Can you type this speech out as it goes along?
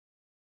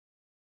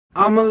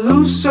I'm a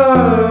loser,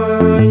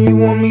 and you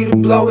want me to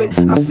blow it.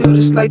 I feel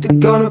just like the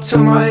gun up to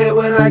my head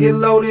when I get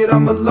loaded.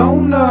 I'm a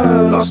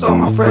loner, lost all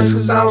my friends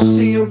cause I don't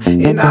see them.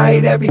 And I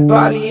hate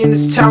everybody in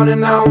this town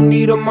and I don't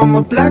need them. I'm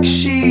a black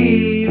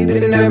sheep,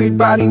 and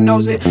everybody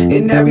knows it.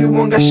 And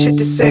everyone got shit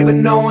to say, but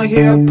no one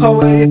here a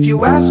poet. If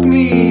you ask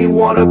me,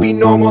 wanna be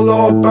normal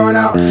or burn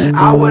out,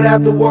 I would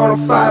have the world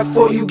on fire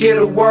before you get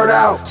a word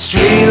out.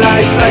 Street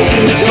lights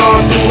slicing the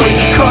dark, the way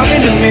you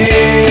coming to me.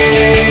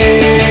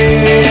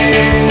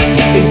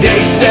 And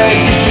they said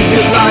this is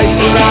your life,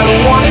 but I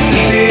don't want it to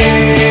be.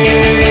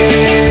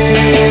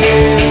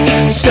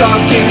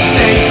 Stuck in the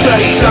same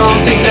place, I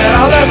don't think that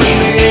I'll ever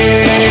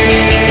leave.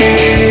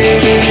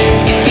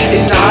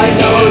 And I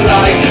know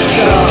life is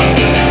tough,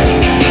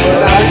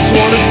 but I just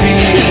wanna be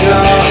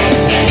enough.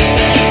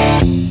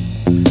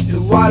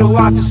 And why do I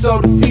feel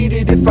so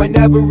defeated if I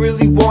never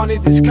really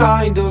wanted this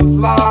kind of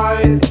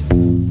life?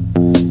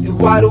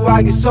 Why do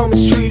I get so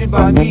mistreated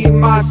by me and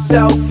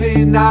myself,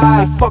 and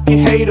I fucking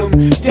hate them?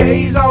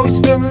 Days always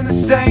feeling the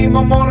same,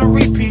 I'm on a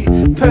repeat.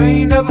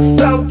 Pain never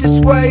felt this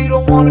way,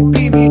 don't wanna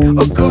be me.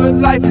 A good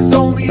life is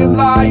only a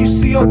lie you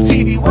see on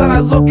TV. When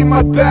I look in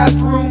my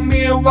bathroom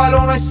mirror, why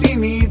don't I see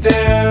me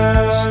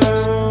there?